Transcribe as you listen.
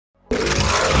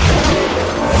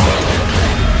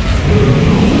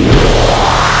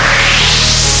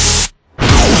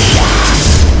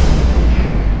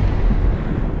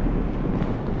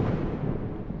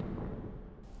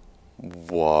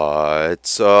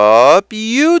Sup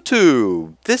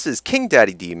YouTube? This is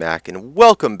KingDaddyDMAC and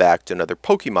welcome back to another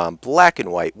Pokemon Black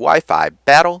and White Wi-Fi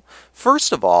battle.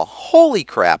 First of all, holy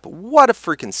crap, what a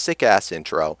freaking sick ass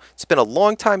intro. It's been a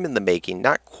long time in the making,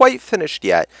 not quite finished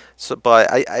yet,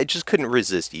 but I just couldn't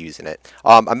resist using it.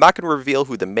 I'm not going to reveal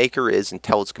who the maker is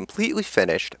until it's completely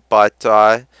finished,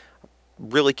 but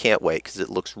really can't wait because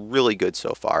it looks really good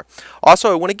so far.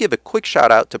 Also, I want to give a quick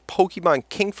shout out to Pokemon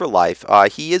King for Life.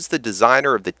 He is the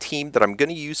designer of the team that I'm going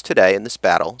to use today in this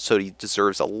battle, so he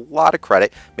deserves a lot of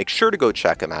credit. Make sure to go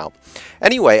check him out.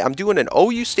 Anyway, I'm doing an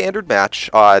OU standard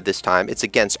match this time. It's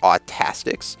against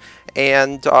Autastix,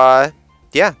 and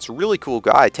yeah, it's a really cool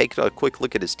guy. Take a quick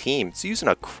look at his team. It's using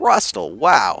a Crustle.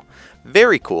 Wow.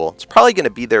 Very cool. It's probably going to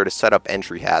be there to set up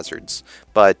entry hazards,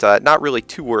 but not really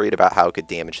too worried about how it could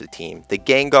damage the team. The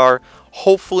Gengar,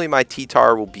 hopefully my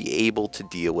T-Tar will be able to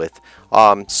deal with.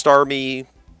 Starmie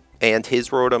and his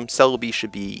Rotom, Serebii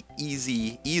should be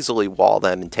easily wall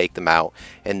them and take them out.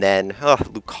 And then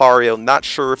Lucario, not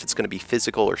sure if it's going to be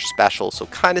physical or special, so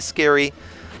kind of scary,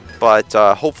 but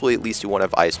hopefully at least you won't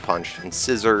have Ice Punch. And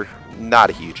Scissor, not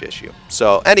a huge issue.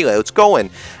 So anyway, let's go in.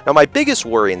 Now my biggest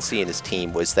worry in seeing his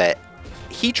team was that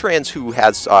Heatran's, who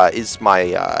has is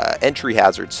my entry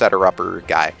hazard setter-upper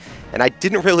guy, and I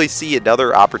didn't really see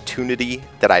another opportunity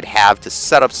that I'd have to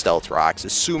set up Stealth Rocks,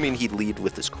 assuming he'd lead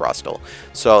with his Crustle.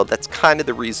 So that's kind of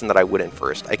the reason that I went in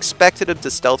first. I expected him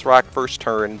to Stealth Rock first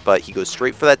turn, but he goes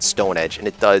straight for that Stone Edge, and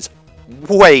it does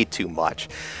way too much.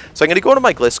 So I'm going to go to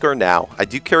my Gliscor now. I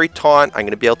do carry Taunt. I'm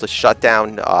going to be able to shut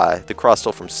down the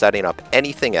Crustle from setting up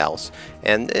anything else.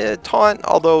 And Taunt,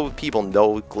 although people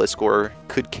know Gliscor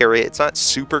could carry it, it's not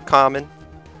super common.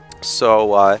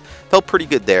 So felt pretty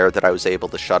good there that I was able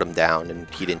to shut him down and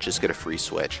he didn't just get a free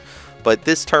switch. But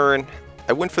this turn,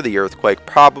 I went for the Earthquake.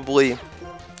 Probably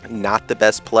not the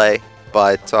best play,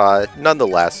 but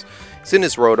nonetheless, it's in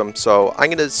his Rotom. So I'm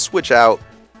going to switch out.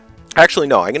 Actually,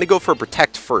 no, I'm going to go for a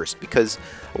Protect first because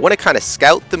I want to kind of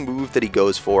scout the move that he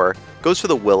goes for. Goes for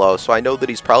the Willow, so I know that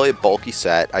he's probably a bulky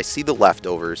set. I see the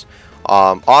leftovers.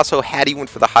 Also, had he went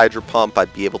for the Hydro Pump,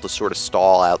 I'd be able to sort of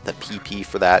stall out the PP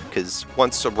for that because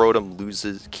once a Rotom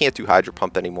loses, can't do Hydro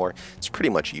Pump anymore, it's pretty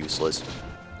much useless.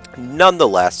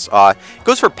 Nonetheless,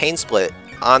 goes for Pain Split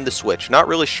on the switch. Not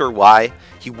really sure why.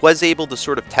 He was able to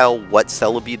sort of tell what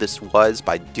Serebii this was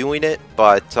by doing it,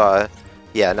 but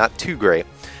yeah, not too great.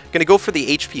 Going to go for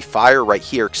the HP Fire right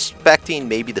here, expecting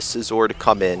maybe the Scizor to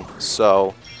come in.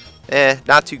 So,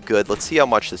 not too good. Let's see how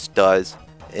much this does.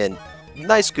 And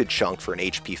nice good chunk for an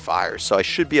HP Fire. So I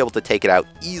should be able to take it out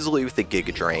easily with the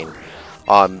Giga Drain.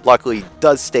 Luckily, it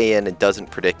does stay in and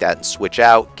doesn't predict that and switch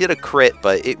out. Get a crit,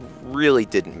 but it really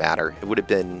didn't matter. It would have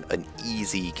been an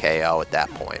easy KO at that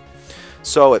point.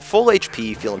 So at full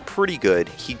HP, feeling pretty good,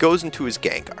 he goes into his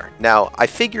Gengar. Now, I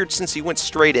figured since he went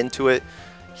straight into it,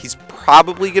 he's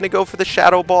probably going to go for the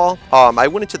Shadow Ball. I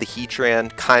went into the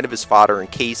Heatran kind of as fodder in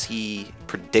case he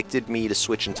predicted me to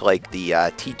switch into like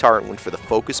the T-Tar and went for the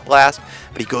Focus Blast.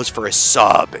 But he goes for a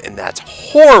sub, and that's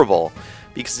horrible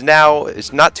because now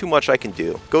there's not too much I can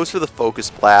do. Goes for the Focus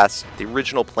Blast. The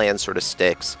original plan sort of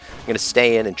sticks. I'm going to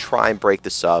stay in and try and break the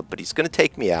sub, but he's going to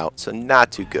take me out, so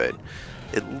not too good.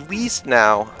 At least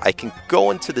now I can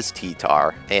go into this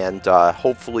T-Tar and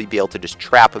hopefully be able to just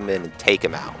trap him in and take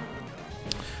him out.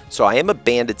 So I am a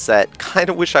Banded set. Kind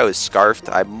of wish I was Scarfed.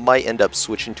 I might end up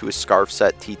switching to a Scarf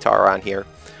set T-Tar on here.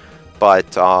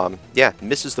 But yeah,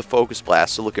 misses the Focus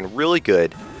Blast, so looking really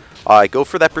good. I go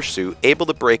for that Pursuit, able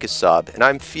to break a sub, and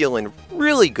I'm feeling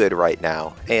really good right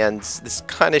now. And this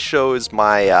kind of shows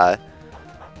my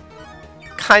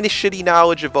kind of shitty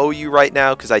knowledge of OU right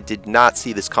now because I did not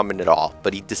see this coming at all.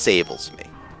 But he disables me.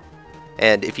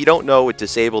 And if you don't know what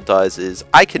Disable does is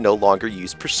I can no longer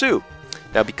use Pursuit.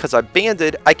 Now, because I'm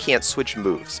banded, I can't switch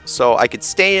moves. So I could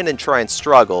stay in and try and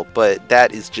struggle, but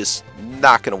that is just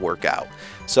not going to work out.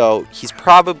 So he's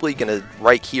probably going to,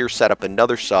 right here, set up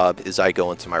another sub as I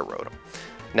go into my Rotom.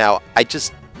 Now, I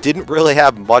just didn't really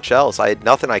have much else. I had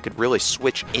nothing I could really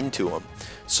switch into him.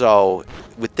 So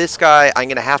with this guy, I'm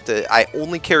going to have to, I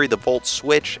only carry the Volt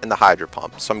Switch and the Hydro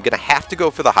Pump. So I'm going to have to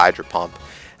go for the Hydro Pump,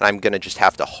 and I'm going to just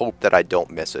have to hope that I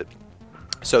don't miss it.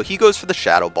 So he goes for the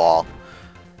Shadow Ball.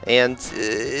 And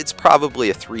it's probably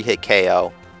a 3-hit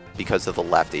KO because of the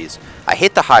lefties. I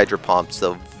hit the Hydro Pump,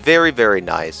 so very, very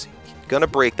nice. Gonna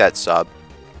break that sub.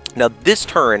 Now this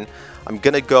turn, I'm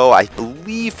gonna go, I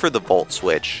believe, for the Volt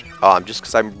Switch, just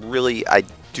because I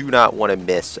do not want to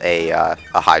miss a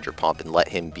Hydro Pump and let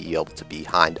him be able to be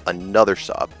behind another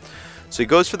sub. So he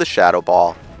goes for the Shadow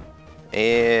Ball,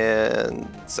 and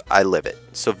I live it.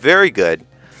 So very good.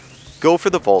 Go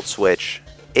for the Volt Switch,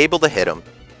 able to hit him.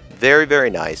 Very, very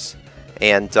nice.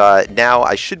 And now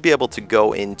I should be able to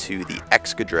go into the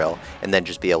Excadrill and then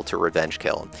just be able to revenge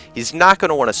kill him. He's not going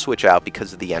to want to switch out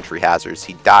because of the entry hazards.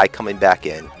 He'd die coming back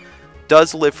in.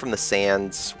 Does live from the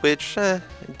sands, which it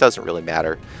doesn't really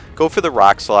matter. Go for the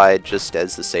Rock Slide just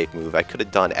as the safe move. I could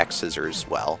have done X Scissors as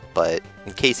well, but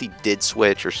in case he did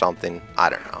switch or something, I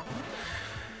don't know.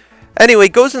 Anyway,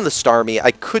 goes into the Starmie.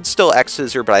 I could still X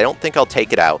Scissor, but I don't think I'll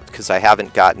take it out because I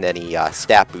haven't gotten any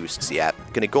stat boosts yet.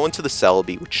 Going to go into the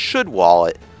Serebii, which should wall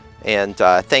it. And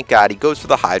thank God he goes for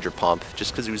the Hydro Pump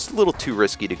just because it was a little too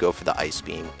risky to go for the Ice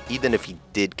Beam. Even if he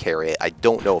did carry it, I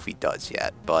don't know if he does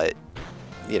yet, but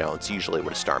you know, it's usually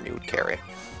what a Starmie would carry.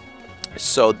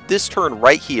 So this turn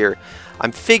right here,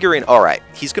 I'm figuring, alright,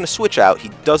 he's going to switch out. He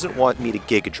doesn't want me to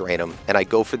Giga Drain him, and I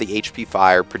go for the HP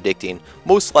Fire, predicting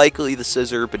most likely the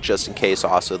Scissor, but just in case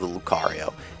also the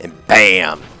Lucario. And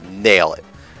bam! Nail it.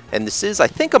 And this is, I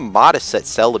think, a modest set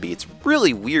Serebii. It's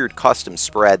really weird custom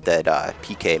spread that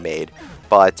PK made,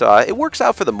 but it works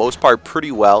out for the most part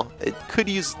pretty well. It could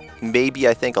use maybe,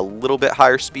 I think, a little bit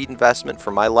higher speed investment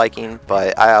for my liking,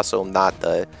 but I also am not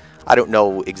the... I don't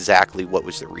know exactly what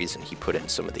was the reason he put in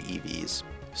some of the EVs.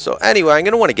 So anyway, I'm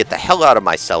going to want to get the hell out of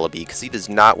my Serebii because he does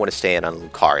not want to stay in on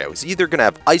Lucario. He's either going to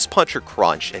have Ice Punch or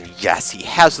Crunch, and yes, he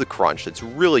has the Crunch. That's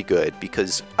really good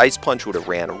because Ice Punch would have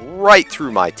ran right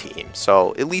through my team.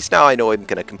 So at least now I know I'm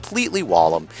going to completely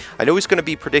wall him. I know he's going to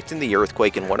be predicting the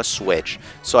Earthquake and want to switch.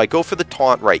 So I go for the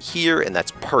Taunt right here, and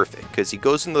that's perfect because he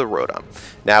goes into the Rotom.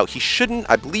 Now, he shouldn't,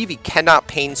 I believe he cannot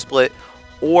Pain Split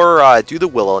or do the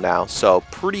Willow now, so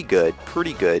pretty good,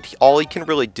 pretty good. All he can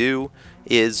really do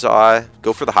is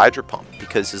go for the Hydro Pump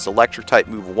because his Electric type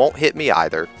move won't hit me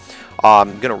either.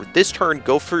 I'm going to, this turn,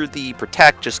 go for the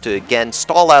Protect just to, again,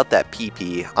 stall out that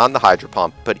PP on the Hydro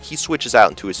Pump, but he switches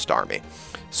out into his Starmie.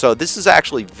 So this is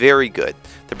actually very good.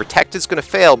 The Protect is going to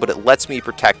fail, but it lets me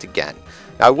Protect again.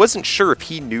 Now, I wasn't sure if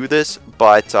he knew this,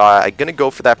 but I'm going to go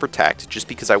for that Protect just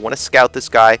because I want to scout this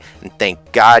guy, and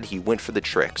thank God he went for the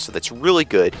Trick. So that's really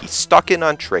good. He's stuck in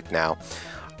on Trick now.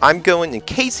 I'm going, in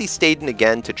case he stayed in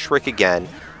again, to Trick again.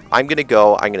 I'm going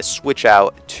to switch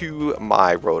out to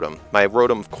my Rotom. My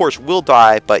Rotom, of course, will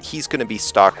die, but he's going to be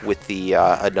stuck with the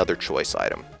another choice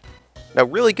item. Now,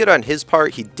 really good on his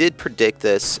part. He did predict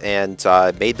this and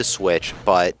made the switch,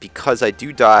 but because I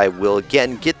do die, we'll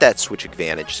again get that switch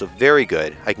advantage, so very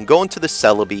good. I can go into the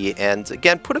Serebii and,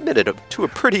 again, put him to a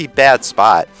pretty bad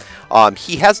spot.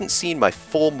 He hasn't seen my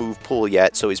full move pool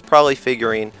yet, so he's probably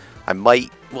figuring I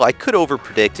might... Well, I could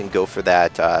over-predict and go for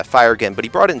that Fire again, but he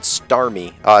brought in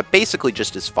Starmie, basically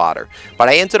just as fodder. But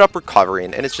I ended up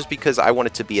recovering, and it's just because I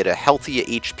wanted to be at a healthy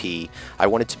HP. I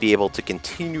wanted to be able to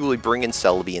continually bring in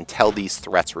Serebii until these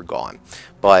threats were gone.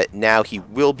 But now he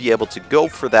will be able to go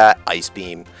for that Ice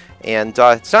Beam, and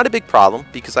it's not a big problem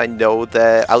because I know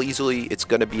that it's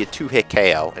going to be a 2-hit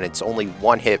KO, and it's only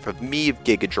 1 hit from me of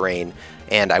Giga Drain,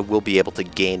 and I will be able to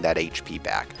gain that HP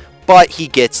back. But he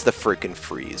gets the freaking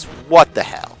freeze. What the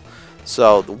hell?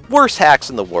 So, the worst hacks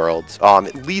in the world.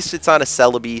 At least it's on a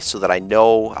Serebii so that I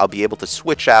know I'll be able to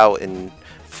switch out and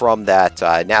from that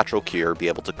Natural Cure, be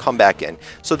able to come back in.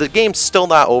 So the game's still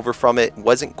not over from it.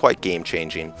 Wasn't quite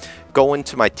game-changing. Go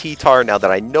into my T-Tar now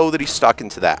that I know that he's stuck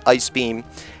into that Ice Beam.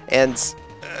 And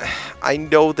I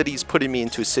know that he's putting me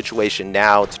into a situation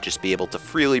now to just be able to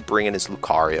freely bring in his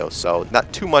Lucario. So,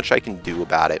 not too much I can do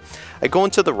about it. I go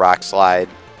into the Rock Slide.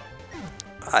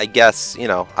 I guess, you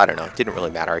know, I don't know. It didn't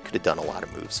really matter. I could have done a lot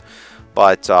of moves.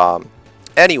 But,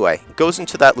 anyway, goes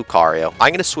into that Lucario.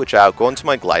 I'm going to switch out, go into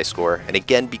my Gliscor. And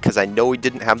again, because I know he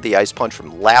didn't have the Ice Punch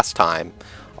from last time,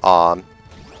 I'm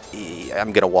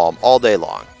going to wall him all day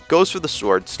long. Goes for the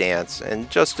Sword Stance, and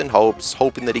just in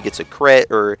hoping that he gets a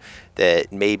crit, or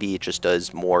that maybe it just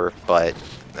does more. But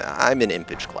I'm an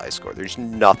Impage Gliscor. There's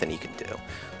nothing he can do.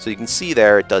 So you can see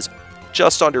there, it does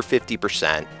just under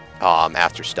 50%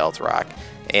 after Stealth Rock.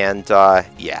 And,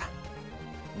 yeah,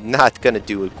 not going to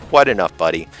do quite enough,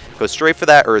 buddy. Go straight for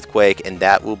that Earthquake, and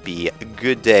that will be a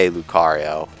good day,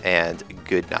 Lucario, and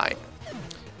good night.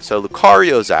 So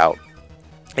Lucario's out,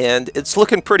 and it's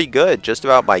looking pretty good. Just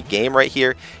about my game right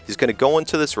here. He's going to go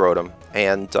into this Rotom,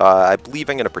 and I believe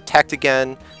I'm going to Protect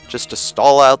again, just to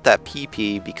stall out that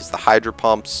PP, because the Hydro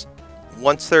Pumps,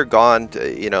 once they're gone,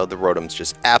 you know, the Rotom's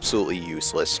just absolutely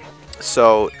useless.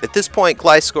 So, at this point,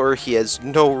 Gliscor, he has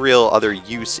no real other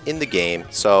use in the game.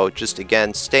 So, just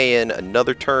again, stay in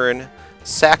another turn,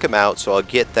 sack him out, so I'll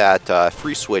get that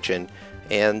free switch in,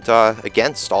 and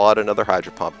again, stall out another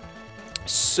Hydro Pump.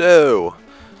 So,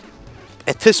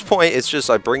 at this point, it's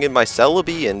just I bring in my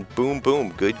Serebii, and boom,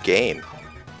 boom, good game.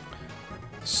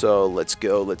 So, let's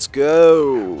go, let's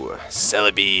go.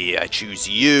 Serebii, I choose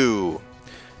you.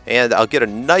 And I'll get a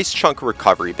nice chunk of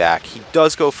recovery back. He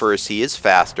does go first. He is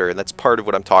faster, and that's part of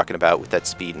what I'm talking about with that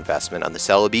speed investment on the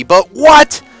serebii. But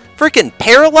what? Freaking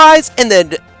paralyzed? And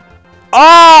then...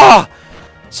 ah!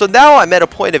 So now I'm at a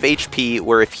point of HP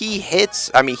where if he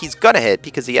hits... I mean, he's going to hit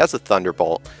because he has a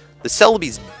Thunderbolt. The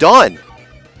serebii's done.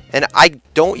 And I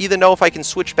don't even know if I can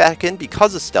switch back in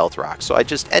because of Stealth Rock. So I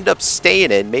just end up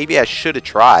staying in. Maybe I should have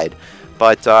tried.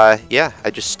 But, yeah,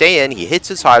 I just stay in. He hits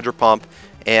his Hydro Pump.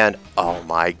 And, oh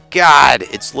my god,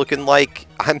 it's looking like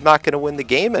I'm not going to win the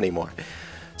game anymore.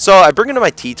 So I bring into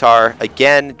my T-Tar.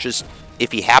 Again, just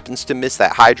if he happens to miss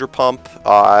that Hydro Pump,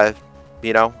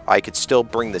 you know, I could still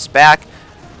bring this back.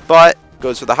 But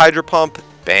goes for the Hydro Pump.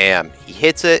 Bam. He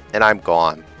hits it, and I'm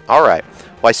gone. All right.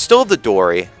 Well, I still have the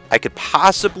Dory. I could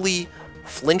possibly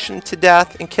flinch him to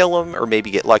death and kill him, or maybe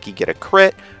get lucky, get a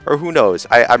crit, or who knows.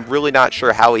 I'm really not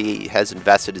sure how he has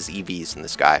invested his EVs in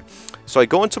this guy. So I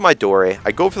go into my Dory,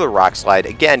 I go for the Rock Slide.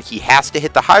 Again, he has to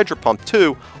hit the Hydro Pump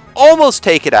too. Almost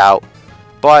take it out.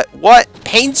 But what?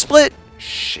 Pain Split?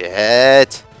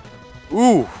 Shit.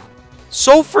 Ooh.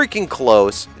 So freaking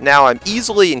close. Now I'm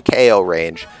easily in KO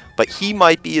range, but he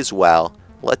might be as well.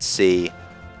 Let's see.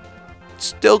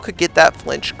 Still could get that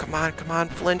flinch. Come on, come on.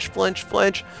 Flinch, flinch,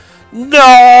 flinch.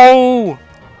 No!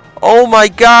 Oh my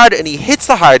god. And he hits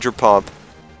the Hydro Pump.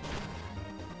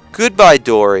 Goodbye,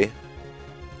 Dory.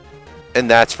 And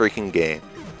that's freaking game.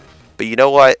 But you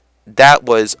know what? That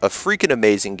was a freaking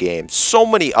amazing game. So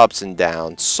many ups and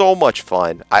downs. So much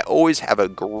fun. I always have a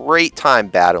great time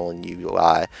battling you,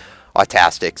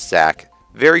 Autastix, Zach.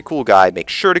 Very cool guy. Make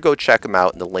sure to go check him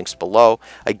out in the links below.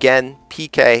 Again,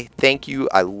 PK, thank you.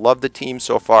 I love the team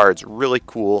so far. It's really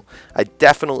cool. I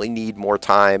definitely need more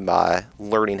time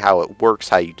learning how it works,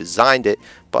 how you designed it.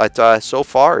 But so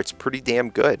far, it's pretty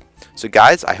damn good. So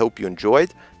guys, I hope you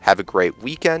enjoyed. Have a great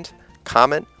weekend.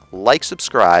 Comment, like,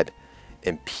 subscribe,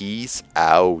 and peace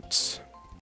out.